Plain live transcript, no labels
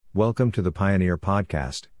Welcome to the Pioneer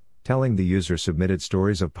Podcast, telling the user-submitted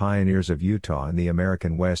stories of pioneers of Utah and the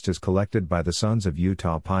American West as collected by the Sons of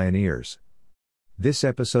Utah Pioneers. This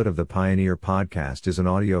episode of the Pioneer Podcast is an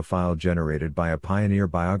audio file generated by a pioneer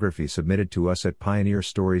biography submitted to us at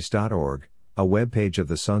pioneerstories.org, a webpage of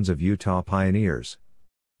the Sons of Utah Pioneers.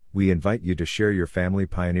 We invite you to share your family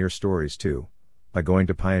pioneer stories too, by going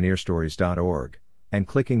to pioneerstories.org and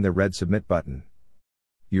clicking the red Submit button.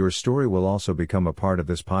 Your story will also become a part of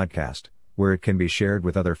this podcast, where it can be shared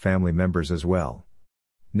with other family members as well.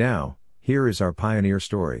 Now, here is our pioneer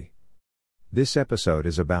story. This episode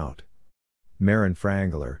is about Maren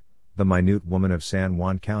FRAENGLER, the minute woman of San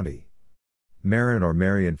Juan County. Maren or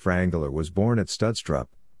Marian FRAENGLER was born at Studstrup,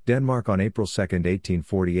 Denmark on April 2,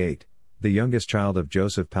 1848, the youngest child of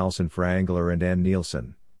Joseph Paulsen FRAENGLER and Anne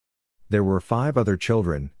Nielsen. There were 5 other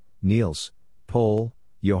children: Niels, Pol,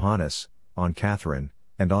 Johannes, Anne Catherine,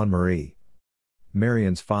 and Anne Marie.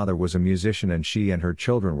 Marian's father was a musician and she and her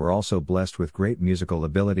children were also blessed with great musical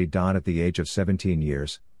ability. At the age of 17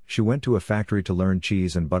 years, she went to a factory to learn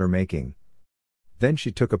cheese and butter making. Then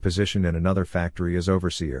she took a position in another factory as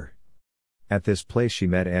overseer. At this place she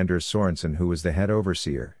met Anders Sorensen, who was the head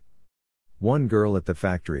overseer. One girl at the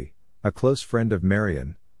factory, a close friend of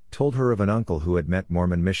Marian, told her of an uncle who had met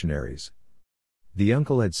Mormon missionaries. The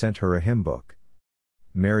uncle had sent her a hymn book.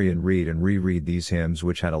 Marian read and reread these hymns,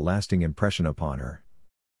 which had a lasting impression upon her.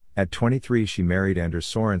 At 23 she married Anders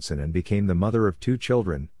Sorensen and became the mother of 2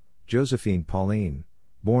 children, Josephine Pauline,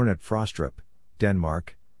 born at Frostrup,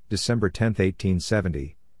 Denmark, December 10,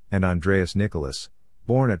 1870, and Andreas Nicholas,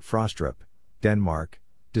 born at Frostrup, Denmark,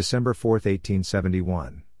 December 4,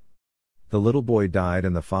 1871. The little boy died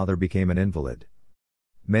and the father became an invalid.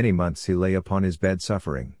 Many months he lay upon his bed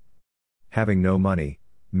suffering. Having no money,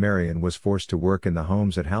 Marian was forced to work in the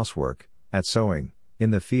homes at housework, at sewing,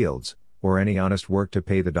 in the fields, or any honest work to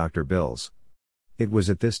pay the doctor bills. It was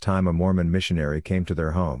at this time a Mormon missionary came to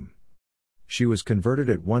their home. She was converted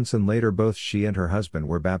at once and later both she and her husband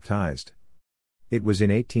were baptized. It was in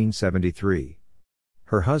 1873.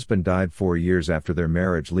 Her husband died 4 years after their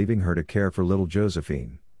marriage, leaving her to care for little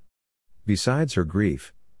Josephine. Besides her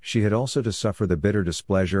grief, she had also to suffer the bitter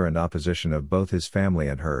displeasure and opposition of both his family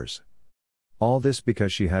and hers. All this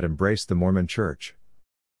because she had embraced the Mormon Church.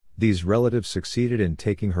 These relatives succeeded in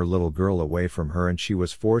taking her little girl away from her, and she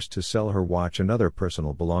was forced to sell her watch and other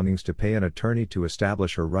personal belongings to pay an attorney to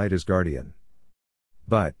establish her right as guardian.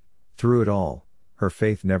 But, through it all, her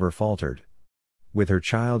faith never faltered. With her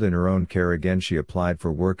child in her own care again, she applied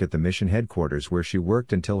for work at the mission headquarters, where she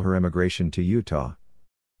worked until her emigration to Utah.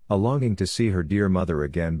 A longing to see her dear mother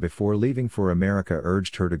again before leaving for America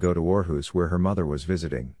urged her to go to Aarhus, where her mother was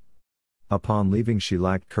visiting. Upon leaving she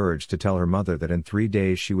lacked courage to tell her mother that in 3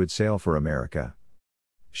 days she would sail for America.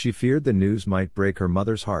 She feared the news might break her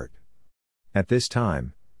mother's heart. At this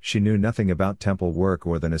time, she knew nothing about temple work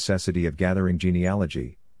or the necessity of gathering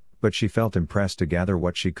genealogy, but she felt impressed to gather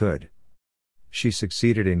what she could. She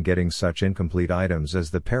succeeded in getting such incomplete items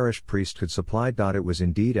as the parish priest could supply. It was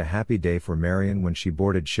indeed a happy day for Marian when she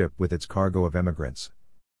boarded ship with its cargo of emigrants.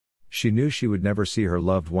 She knew she would never see her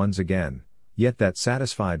loved ones again, yet that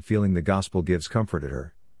satisfied feeling the gospel gives comforted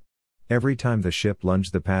her. Every time the ship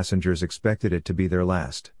lunged, the passengers expected it to be their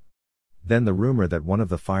last. Then the rumor that one of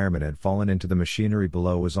the firemen had fallen into the machinery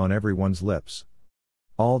below was on everyone's lips.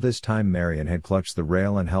 All this time Marian had clutched the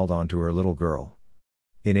rail and held on to her little girl.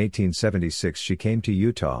 In 1876 she came to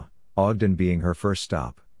Utah, Ogden being her first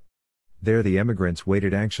stop. There the emigrants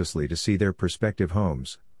waited anxiously to see their prospective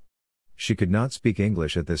homes. She could not speak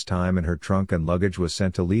English at this time, and her trunk and luggage was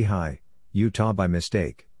sent to Lehi, Utah by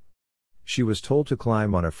mistake. She was told to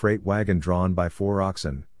climb on a freight wagon drawn by 4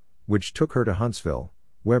 oxen, which took her to Huntsville,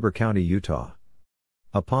 Weber County, Utah.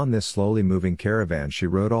 Upon this slowly moving caravan she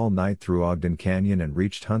rode all night through Ogden Canyon and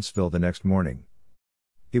reached Huntsville the next morning.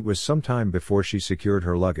 It was some time before she secured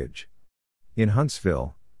her luggage. In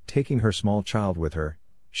Huntsville, taking her small child with her,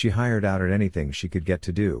 she hired out at anything she could get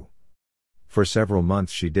to do. For several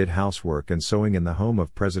months she did housework and sewing in the home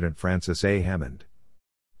of President Francis A. Hammond.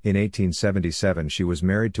 In 1877 she was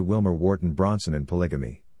married to Wilmer Wharton Bronson in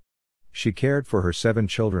polygamy. She cared for her 7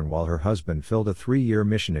 children while her husband filled a 3-year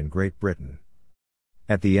mission in Great Britain.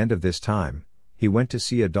 At the end of this time, he went to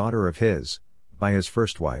see a daughter of his, by his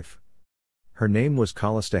first wife. Her name was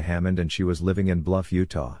Callista Hammond and she was living in Bluff,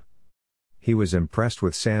 Utah. He was impressed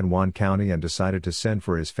with San Juan County and decided to send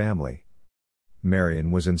for his family. Marian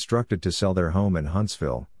was instructed to sell their home in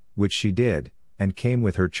Huntsville, which she did, and came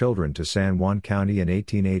with her children to San Juan County in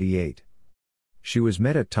 1888. She was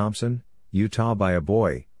met at Thompson, Utah by a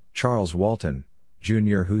boy, Charles Walton,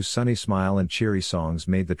 Jr., whose sunny smile and cheery songs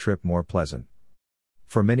made the trip more pleasant.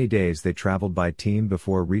 For many days they traveled by team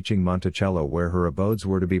before reaching Monticello, where her abodes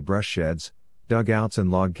were to be brush sheds, dugouts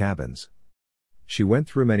and log cabins. She went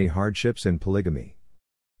through many hardships in polygamy.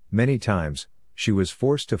 Many times, she was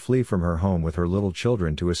forced to flee from her home with her little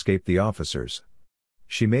children to escape the officers.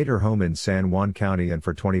 She made her home in San Juan County, and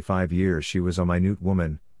for 25 years she was a minute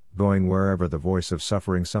woman, going wherever the voice of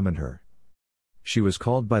suffering summoned her. She was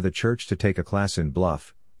called by the church to take a class in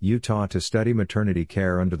Bluff, Utah, to study maternity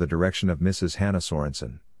care under the direction of Mrs. Hannah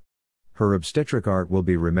Sorensen. Her obstetric art will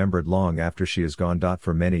be remembered long after she is gone.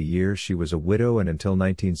 For many years she was a widow, and until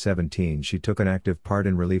 1917 she took an active part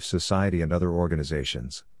in Relief Society and other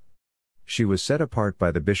organizations. She was set apart by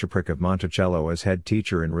the Bishopric of Monticello as head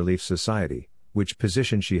teacher in Relief Society, which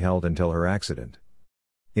position she held until her accident.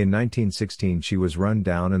 In 1916 she was run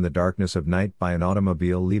down in the darkness of night by an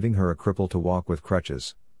automobile, leaving her a cripple to walk with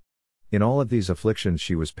crutches. In all of these afflictions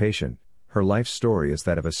she was patient. Her life story is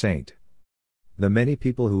that of a saint. The many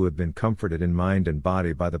people who have been comforted in mind and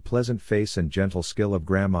body by the pleasant face and gentle skill of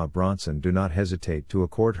Grandma Bronson do not hesitate to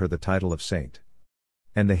accord her the title of saint.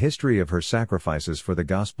 And the history of her sacrifices for the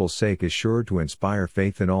gospel's sake is sure to inspire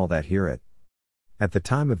faith in all that hear it. At the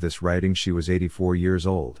time of this writing she was 84 years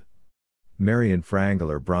old. Marian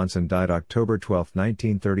FRAENGLER Bronson died October 12,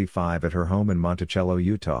 1935 at her home in Monticello,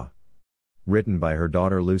 Utah. Written by her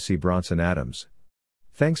daughter Lucy Bronson Adams.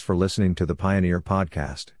 Thanks for listening to the Pioneer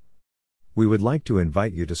Podcast. We would like to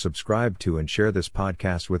invite you to subscribe to and share this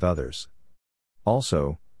podcast with others.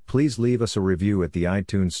 Also, please leave us a review at the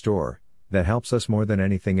iTunes Store, that helps us more than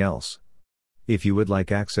anything else. If you would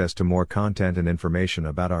like access to more content and information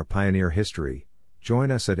about our pioneer history, join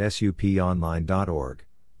us at suponline.org,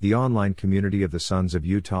 the online community of the Sons of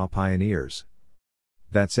Utah Pioneers.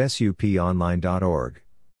 That's suponline.org.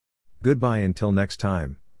 Goodbye until next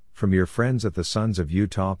time, from your friends at the Sons of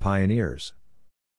Utah Pioneers.